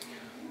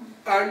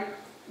 and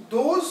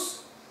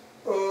those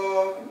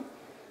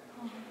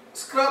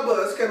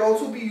scrubbers can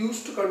also be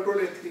used to control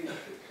ethylene.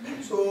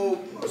 So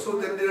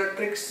then there are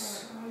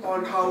tricks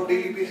on how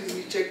daily basis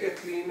we check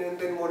ethylene and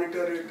then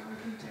monitor it,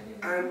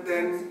 and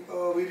then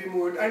we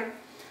remove it. And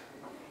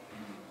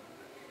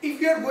if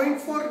you are going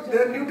for,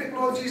 there are new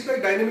technologies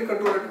like dynamic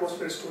control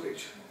atmosphere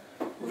storage,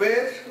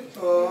 where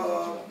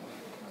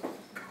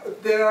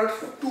there are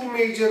two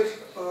major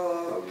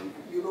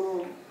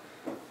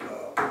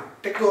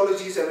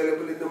technologies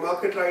available in the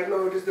market right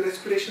now. It is the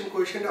respiration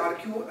coefficient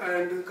RQ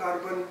and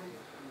carbon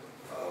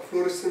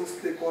fluorescence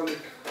they call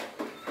it.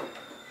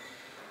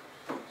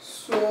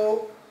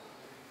 So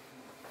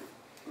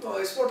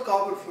it's not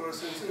carbon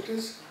fluorescence, it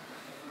is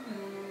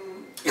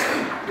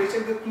they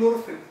check the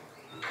chlorophyll,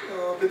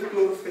 with the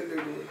chlorophyll they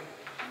do it.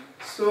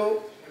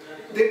 So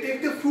they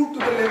take the fruit to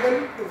the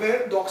level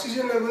where the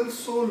oxygen level is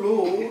so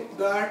low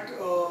that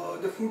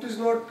the fruit is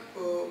not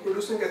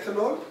producing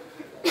ethanol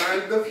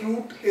and the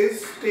fruit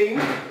is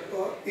staying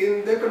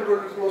in the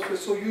controlled atmosphere.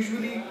 So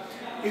usually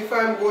if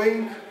I am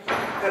going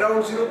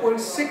around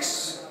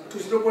 0.6 to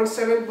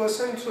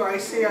 0.7%, so I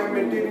say I am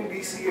maintaining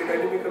DCA,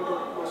 dynamic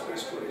controlled atmosphere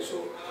storage.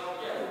 So,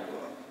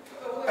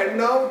 and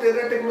now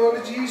there are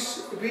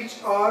technologies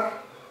which are,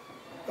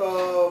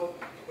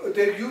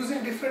 they're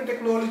using different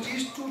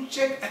technologies to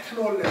check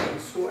ethanol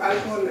levels, so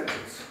alcohol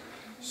levels.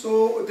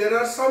 So there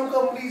are some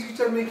companies which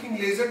are making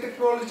laser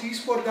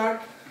technologies for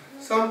that.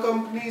 Some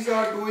companies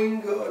are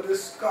doing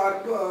this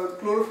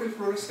chlorophyll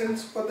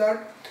fluorescence for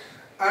that.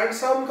 And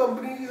some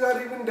companies are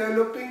even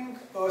developing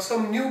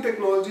some new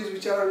technologies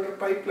which are under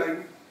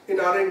pipeline in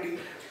R&D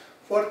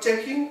for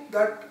checking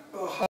that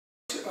how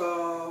much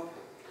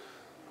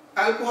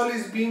alcohol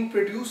is being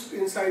produced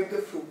inside the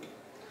fruit.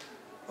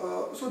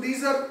 So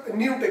these are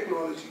new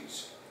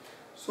technologies.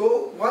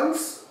 So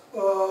once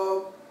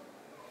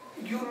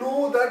you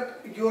know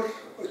that your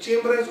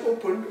chamber is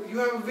opened, you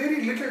have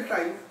very little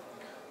time,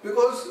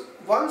 because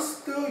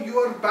once you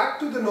are back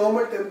to the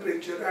normal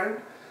temperature, and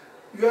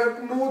you have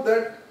to know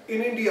that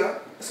in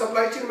India,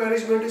 supply chain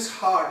management is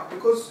hard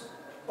because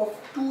of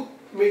two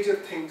major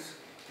things.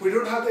 We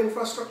don't have the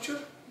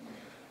infrastructure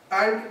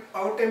and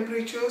our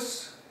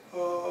temperatures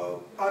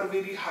are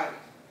very high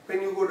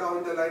when you go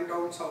down the line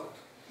down south.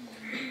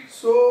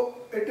 So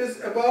it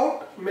is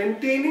about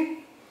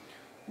maintaining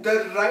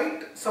the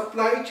right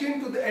supply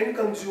chain to the end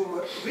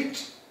consumer,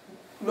 which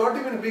not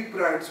even big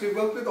brands. We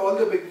work with all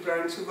the big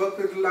brands. We work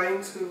with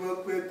Reliance, we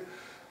work with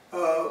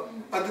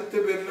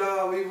Aditya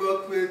Birla, we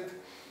work with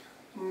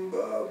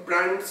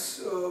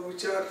brands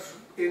which are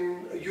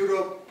in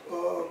Europe,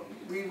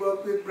 we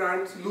work with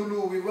brands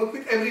Lulu, we work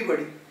with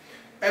everybody,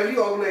 every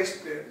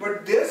organized player.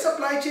 But their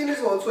supply chain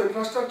is also,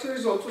 infrastructure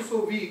is also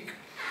so weak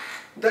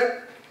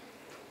that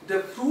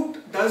the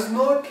fruit does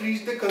not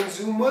reach the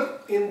consumer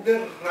in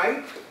the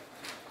right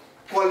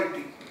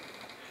quality.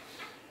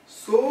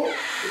 So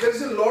there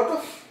is a lot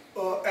of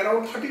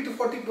around 30 to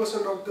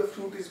 40% of the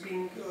fruit is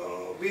being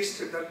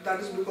wasted. That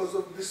is because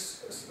of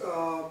this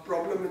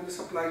problem in the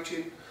supply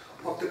chain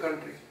of the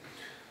country.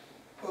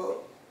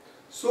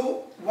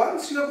 So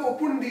once you have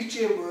opened these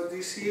chambers,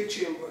 these CA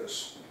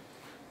chambers,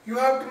 you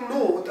have to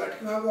know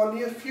that you have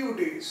only a few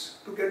days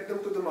to get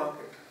them to the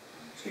market.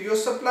 So your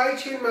supply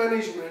chain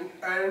management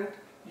and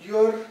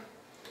your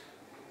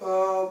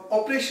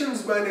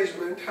operations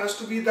management has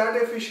to be that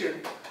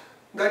efficient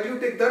that you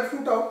take that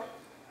fruit out,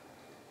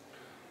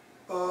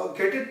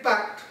 get it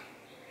packed.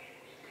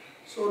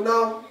 So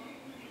now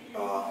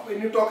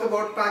when you talk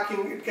about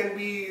packing, it can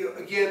be,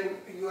 again,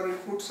 you are in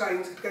food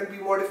science, it can be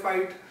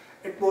modified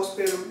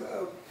atmosphere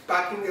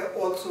packing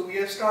also. We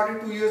have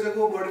started 2 years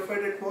ago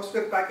modified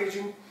atmosphere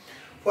packaging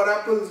for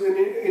apples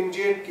in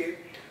J&K.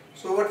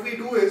 So what we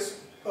do is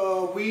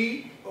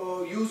we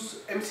use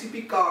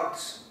MCP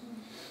cards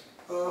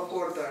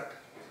for that.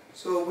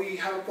 So we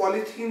have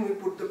polythene, we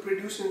put the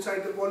produce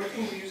inside the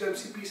polythene, we use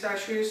MCP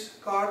sachets,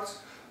 cards,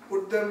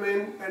 put them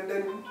in and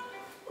then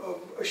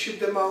ship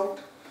them out.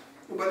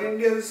 But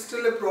India is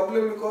still a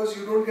problem because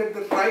you don't get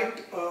the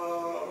right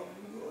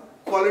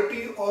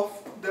quality of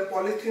the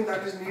polythene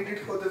that is needed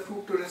for the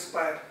fruit to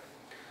respire.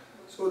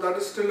 So that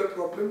is still a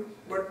problem,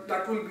 but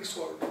that will be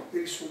solved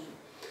very soon.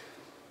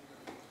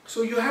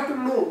 So you have to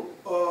know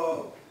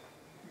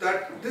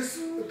that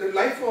the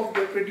life of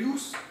the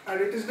produce,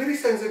 and it is very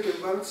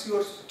sensitive. Once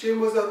your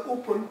chambers are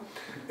open,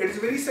 it is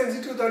very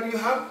sensitive that you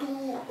have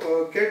to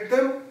get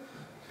the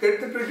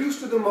produce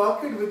to the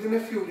market within a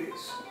few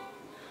days.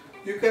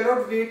 You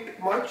cannot wait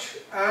much,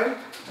 and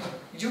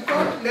you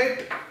can't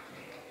let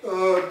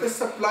the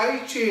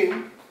supply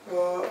chain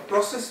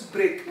process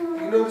break.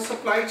 The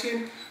supply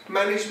chain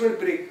management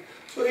break.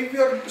 So if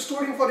you are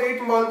storing for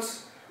 8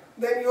 months,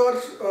 then you are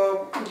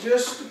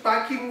just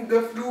packing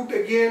the fruit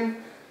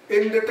again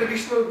in the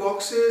traditional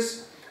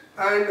boxes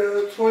and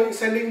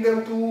sending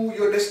them to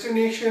your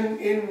destination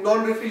in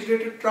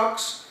non-refrigerated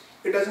trucks.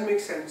 It doesn't make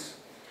sense.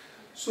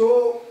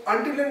 So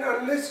until and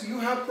unless you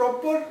have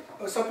proper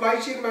supply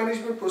chain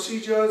management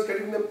procedures,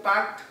 getting them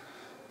packed,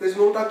 there is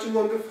no touching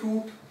on the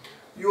fruit,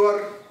 you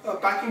are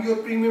packing your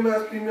premium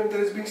as premium, there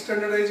has been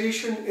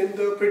standardization in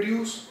the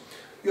produce,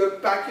 you are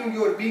packing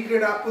your B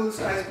grade apples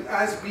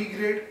as B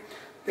grade,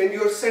 then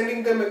you are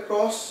sending them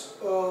across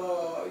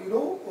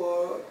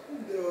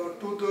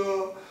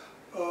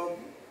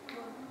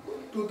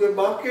to the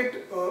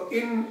market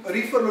in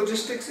reefer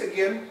logistics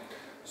again.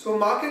 So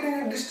marketing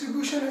and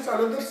distribution is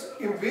another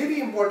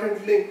very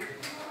important link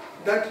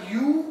that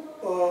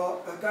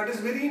that is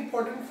very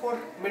important for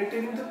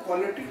maintaining the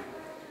quality,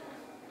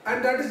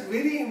 and that is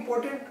very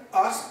important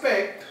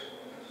aspect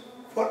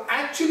for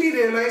actually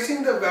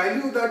realizing the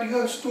value that you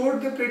have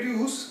stored the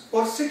produce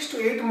for 6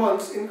 to 8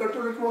 months in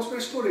controlled atmosphere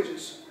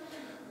storages.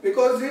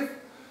 Because if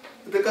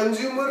the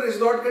consumer is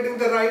not getting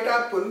the right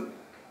apple,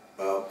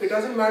 it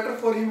doesn't matter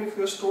for him if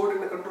you are stored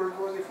in a controlled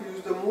atmosphere. If you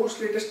use the most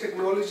latest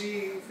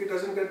technology, if he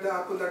doesn't get the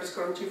apple that is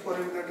crunchy for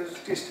him, that is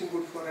tasting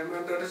good for him,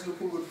 and that is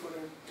looking good for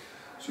him.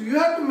 So you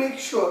have to make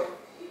sure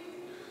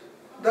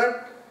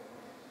that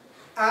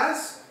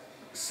as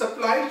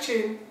supply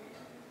chain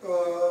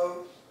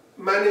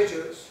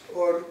managers,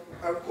 or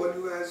I would call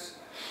you as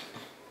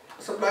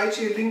supply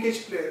chain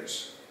linkage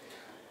players,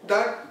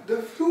 that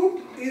the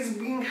fruit is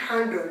being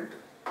handled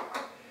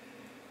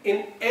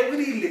in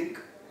every link,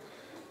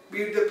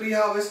 be it the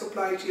pre-harvest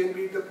supply chain,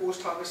 be it the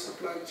post-harvest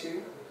supply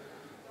chain,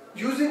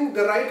 using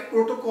the right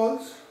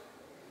protocols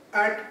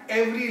at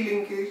every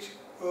linkage,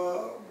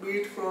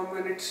 be it from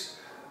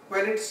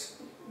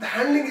the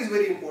handling is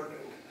very important.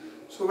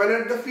 So when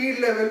at the field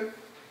level,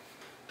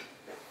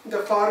 the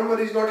farmer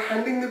is not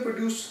handling the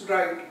produce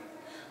right,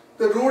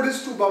 the road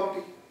is too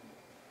bumpy,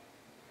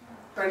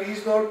 and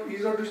he's not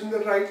using the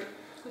right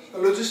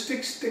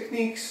logistics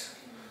techniques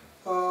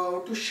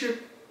to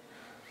ship.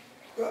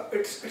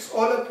 It's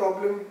all a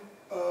problem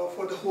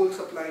for the whole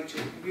supply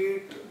chain, be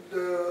it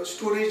the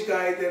storage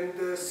guy, then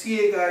the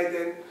CA guy,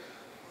 then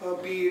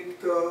be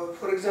it,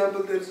 for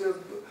example, there's a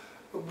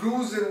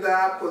bruise in the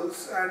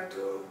apples and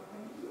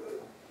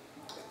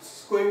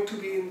it's going to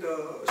be in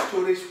the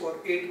storage for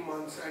 8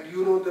 months, and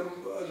the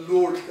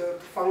load, the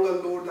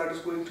fungal load that is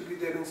going to be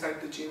there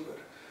inside the chamber.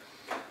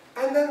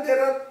 And then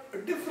there are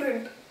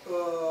different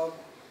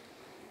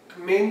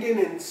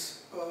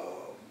maintenance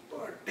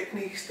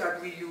techniques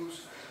that we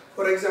use.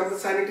 For example,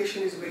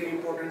 sanitation is very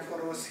important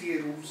for our CA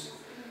rooms,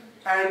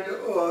 and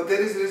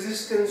there is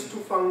resistance to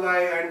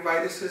fungi and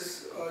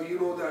viruses.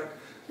 That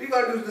we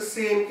can't use the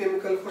same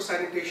chemical for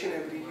sanitation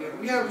every year.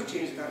 We have to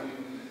change that.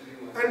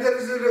 And there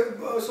is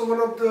so one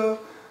of the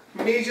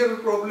major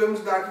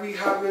problems that we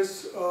have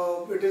is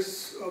it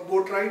is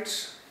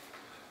botrytis,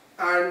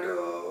 and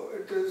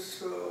it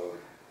is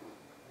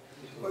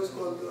what is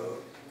called the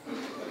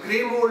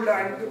grey mold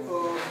and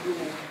blue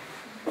mold.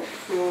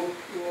 So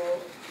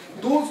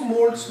those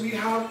molds we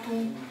have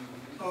to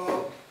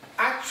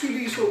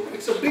actually, so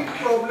it's a big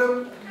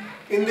problem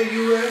in the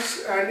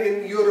US and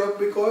in Europe,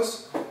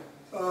 because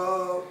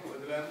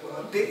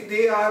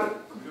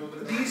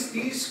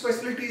these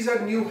facilities are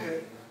new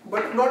here,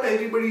 but not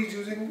everybody is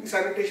using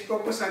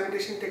proper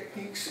sanitation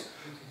techniques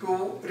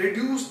to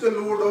reduce the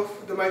load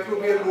of the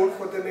microbial load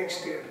for the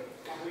next year.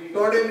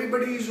 Not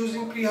everybody is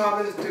using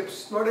pre-harvest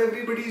drips, not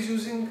everybody is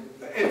using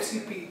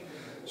MCP.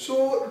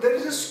 So there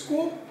is a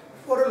scope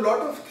for a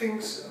lot of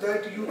things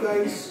that you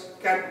guys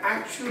can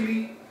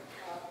actually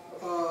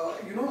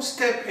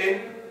step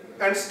in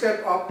and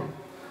step up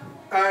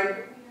and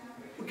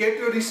get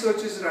your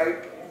researches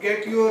right,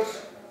 get your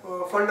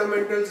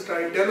fundamentals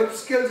right, develop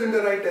skills in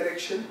the right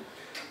direction,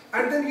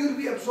 and then you'll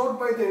be absorbed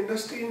by the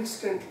industry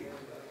instantly.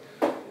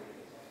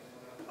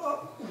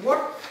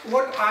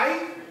 What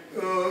I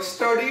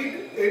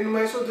studied in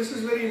my, so this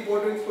is very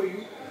important for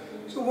you.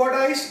 So what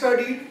I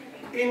studied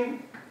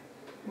in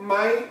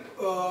my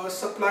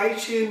supply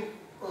chain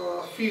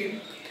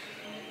field,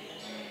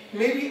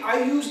 maybe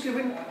I used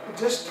even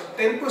just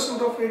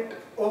 10% of it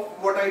of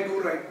what I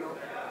do right now.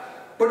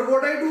 But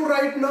what I do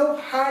right now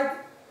had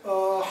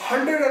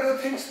 100 other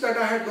things that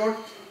I had not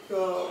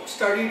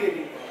studied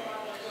anymore.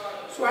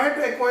 So I had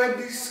to acquire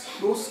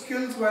those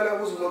skills while I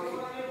was working.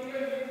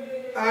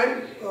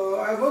 And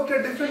I worked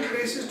at different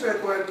places to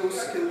acquire those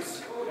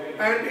skills.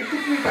 And it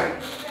took me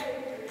time.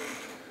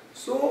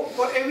 So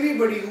for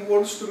everybody who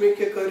wants to make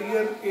a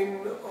career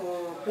in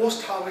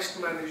post-harvest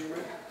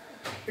management,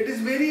 it is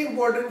very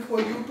important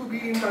for you to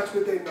be in touch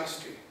with the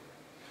industry.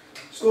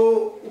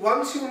 So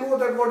once you know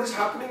that what is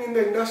happening in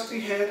the industry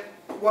here,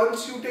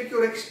 once you take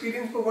your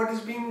experience for what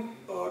is being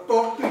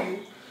taught to you,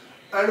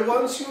 and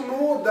once you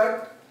know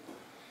that,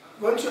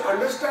 once you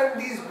understand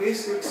these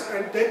basics,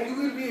 and then you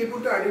will be able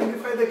to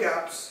identify the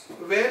gaps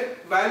where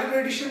value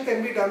addition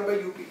can be done by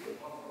you people.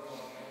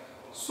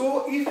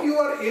 So if you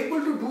are able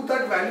to do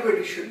that value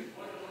addition,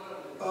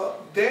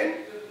 then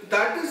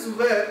that is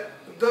where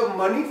the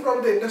money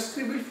from the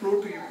industry will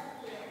flow to you.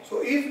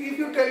 So if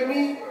you tell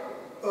me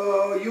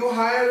you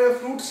hire a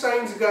fruit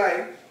science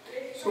guy,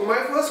 so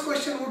my first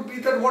question would be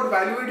that what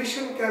value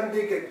addition can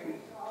they get me?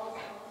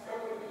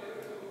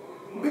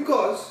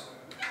 Because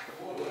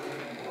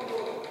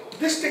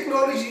this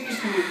technology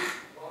is new.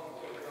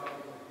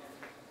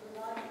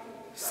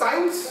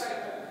 Science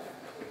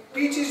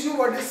teaches you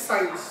what is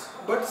science,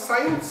 but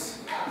science,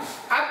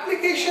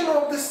 application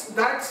of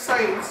that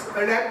science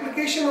and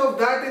application of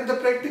that in the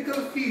practical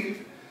field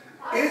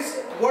is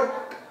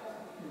what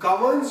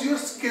governs your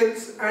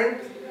skills and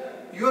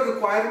your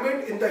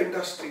requirement in the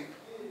industry.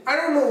 I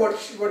don't know what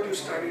you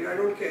studied, I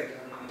don't care.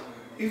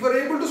 If you are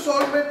able to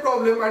solve my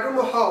problem, I don't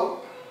know how,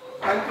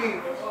 I'll pay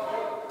you.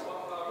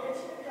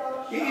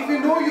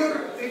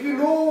 If you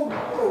know,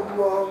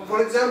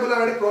 for example, I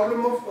had a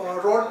problem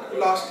of rot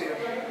last year.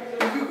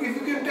 If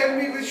you can tell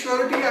me with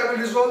surety I will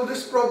resolve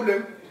this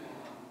problem,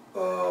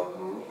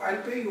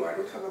 I'll pay you, I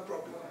don't have a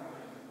problem.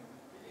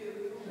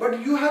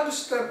 But you have to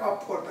step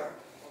up for that.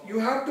 You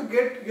have to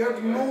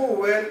know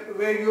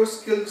where your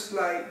skills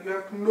lie. You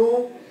have to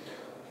know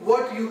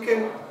what you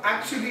can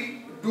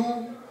actually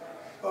do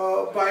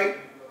by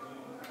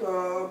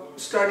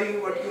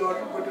studying what you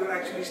are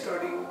actually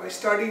studying, by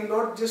studying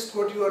not just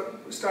what you are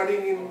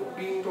studying in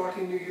being taught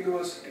in your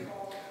university.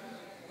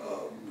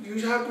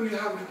 You have to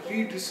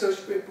read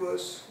research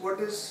papers, what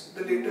is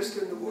the latest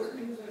in the world.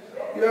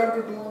 You have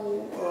to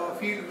do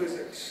field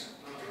visits,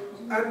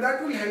 and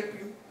that will help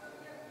you.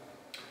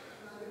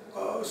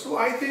 So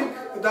I think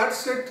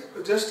that's it,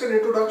 just an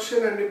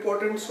introduction and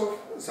importance of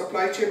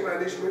supply chain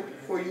management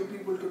for you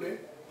people today.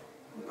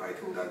 I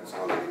think that's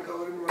all I can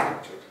cover in my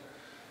lecture.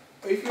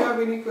 If you have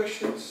any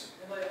questions.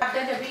 Dr.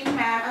 Javaid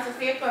ma'am,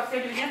 Associate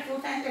Professor, Division of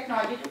Food Science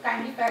Technology, to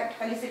kindly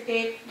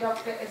felicitate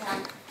Dr.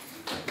 Izhar.